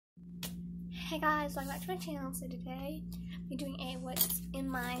Hey guys, welcome back to my channel. So today we're doing a what's in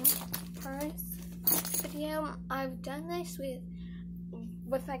my purse video. I've done this with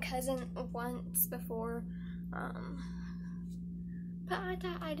my cousin once before, but I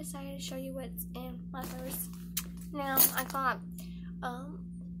thought I decided to show you what's in my purse. Now I got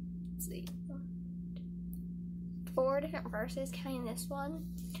let's see, 4 different purses, counting this one.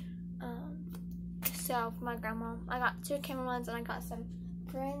 So for my grandma, I got 2 camera ones and I got some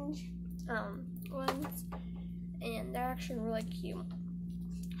fringe ones, and they're actually really cute.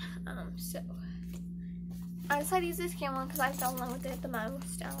 So I decided to use this camera one because I fell in love with it the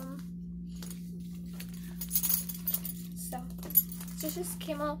most. So it's just this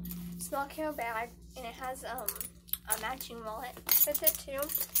small camo bag, and it has a matching wallet with it too.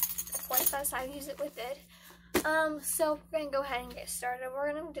 Of course, I decided to use it with it. So we're gonna go ahead and get started.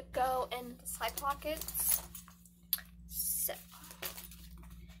 We're gonna go in the side pockets. So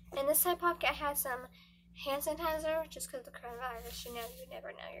in this side pocket, I have some hand sanitizer, just because of the coronavirus. You never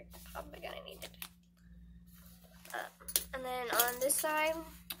know, you're probably gonna need it. And then on this side,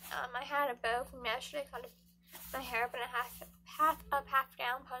 I had a bow from yesterday, called my hair up in a half up, half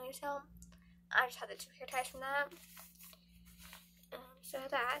down ponytail. I just had the 2 hair ties from that. So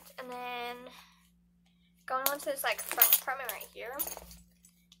that, and then going on to this front compartment right here.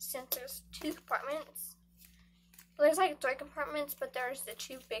 Since there's 2 compartments, well, there's 3 compartments, but there's the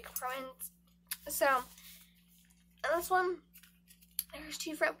 2 big compartments. So in this one, there's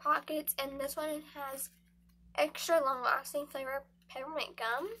 2 front pockets, and this one has extra long-lasting flavor peppermint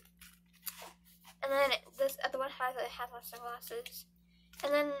gum. And then this other one has my sunglasses.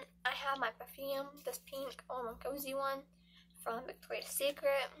 And then I have my perfume, this pink almond cozy one from Victoria's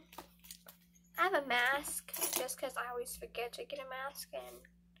Secret. I have a mask, just because I always forget to get a mask and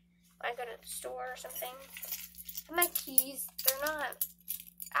when I go to the store or something. And my keys, they're not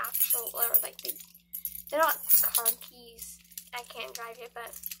actual, or they're not card keys. I can't drive it,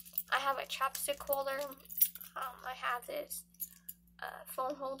 but I have a chapstick holder. I have this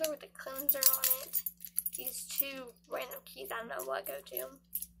phone holder with a cleanser on it. These 2 random keys, I don't know what go to.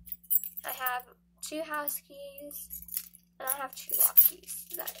 I have 2 house keys, and I have 2 lock keys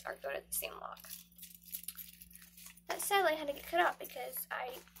that are go to the same lock. That sadly I had to get cut off because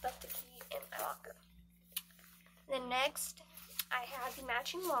I left the key in my locker. Then next, I have the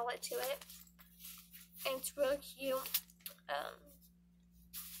matching wallet to it, and it's really cute.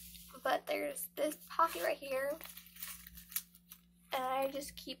 But there's this pocket right here, and I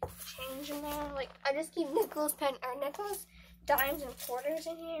just keep change in there. I just keep nickels, dimes, and quarters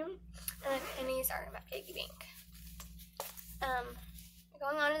in here, and the pennies are in my piggy bank.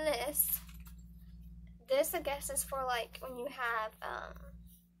 Going on to this. This, I guess, is for when you have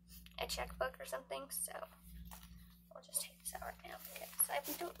a checkbook or something. So I'll just take this out right now because I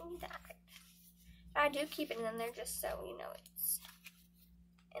don't need that. I do keep it in there just so you know it's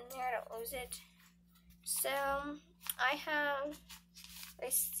in there. I don't lose it. So I have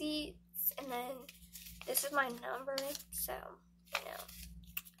receipts, and then this is my number. So you know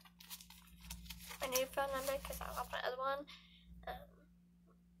my new phone number because I lost my other one.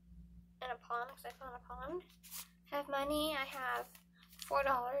 And a pond, because I found a pond. I have money. I have $4.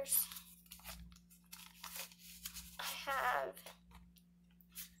 I have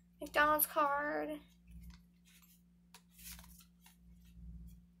McDonald's card.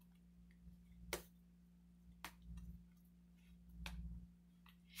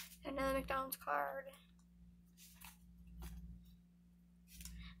 Another McDonald's card.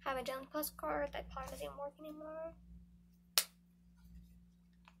 I have a Jones Plus card that probably doesn't work anymore.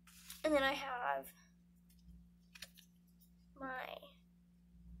 And then I have my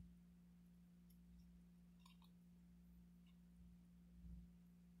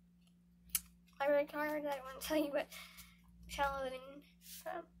library card that I want to tell you what channel I live in.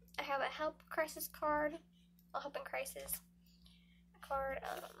 I have a help crisis card, a help in crisis card.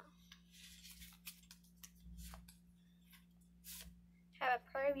 I have a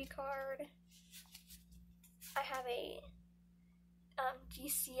Prairie View card. I have a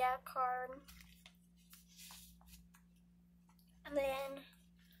GCF card, and then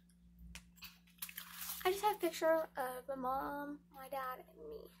I just have a picture of my mom, my dad, and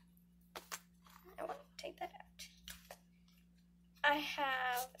me. I want to take that out. I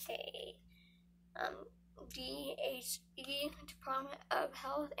have a DHE, Department of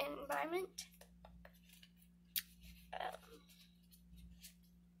Health and Environment.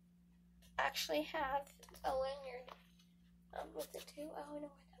 I actually have a lanyard with it too. Oh, I know where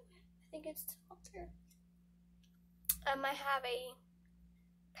that went. I think it's still up there. I have a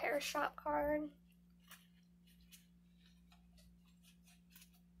Paris shop card.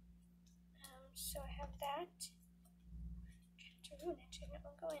 that. To ruin it, so it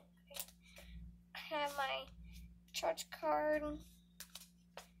won't go in. Okay. I have my charge card, and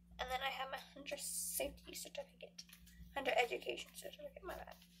then I have my Hunter safety certificate, Hunter education certificate. My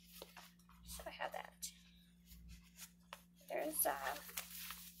bad. So I have that. There's my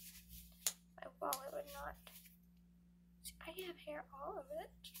wallet would not. See, I have hair all over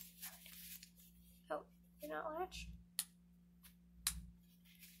it. Oh, did not latch.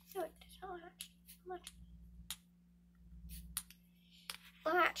 No, it did not latch.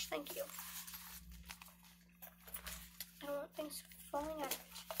 Latch, thank you. I don't want things falling out of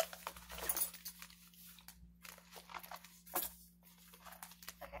it.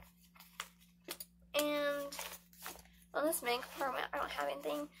 Okay. And on this main compartment, I don't have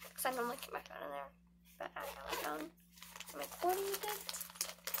anything because I normally keep my phone in there. But I have my phone. I'm recording with it.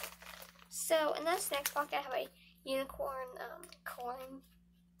 So in that snack pocket, I have a unicorn coin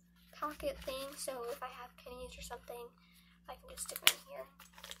pocket thing. So if I have pennies or something, I can just stick them in here.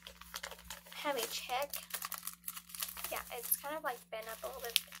 I have a check. Yeah, it's kind of like bent up a little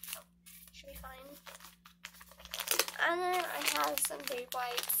bit, so should be fine. And then I have some baby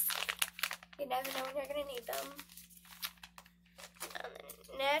wipes. You never know when you're gonna need them. And then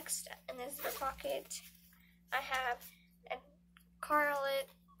next, in this zipper pocket, I have a Carlet,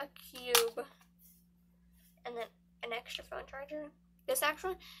 a cube, and then an extra phone charger. This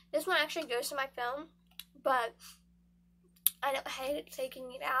one actually goes to my phone, but I don't hate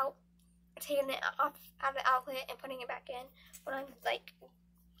taking it out, taking it off out of the outlet and putting it back in when I'm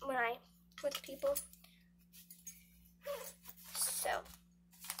with people. So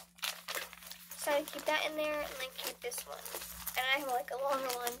I keep that in there and then keep this one, and I have like a longer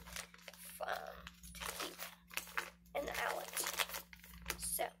one to keep in the outlet.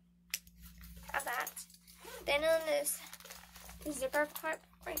 So have that. Then on this zipper part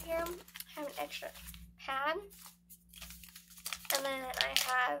right here, I have an extra pad. And then I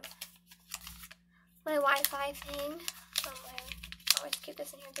have my Wi-Fi thing. I always keep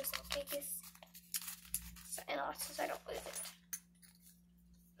this in here just in case. So, and also so I don't lose it.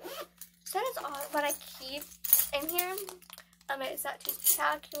 So that is all what I keep in here. It's not too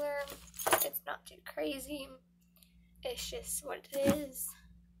spectacular. It's not too crazy. It's just what it is.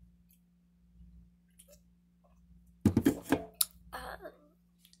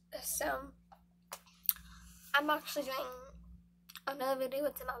 So I'm actually doing another video.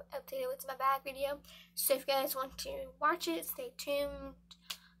 It's my updated what's in my bag video. So if you guys want to watch it, stay tuned.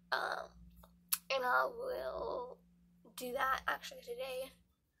 And I will do that actually today.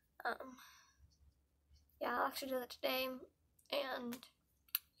 Yeah, I'll actually do that today. And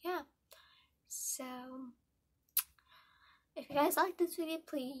yeah. So if you guys like this video,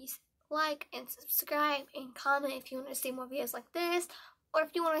 please like and subscribe and comment if you want to see more videos like this, or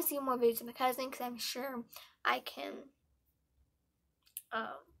if you want to see more videos of my cousin, because I'm sure I can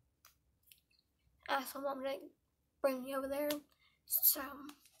ask my mom to bring me over there. So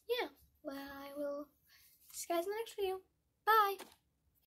yeah, well, I will see you guys in the next video. Bye.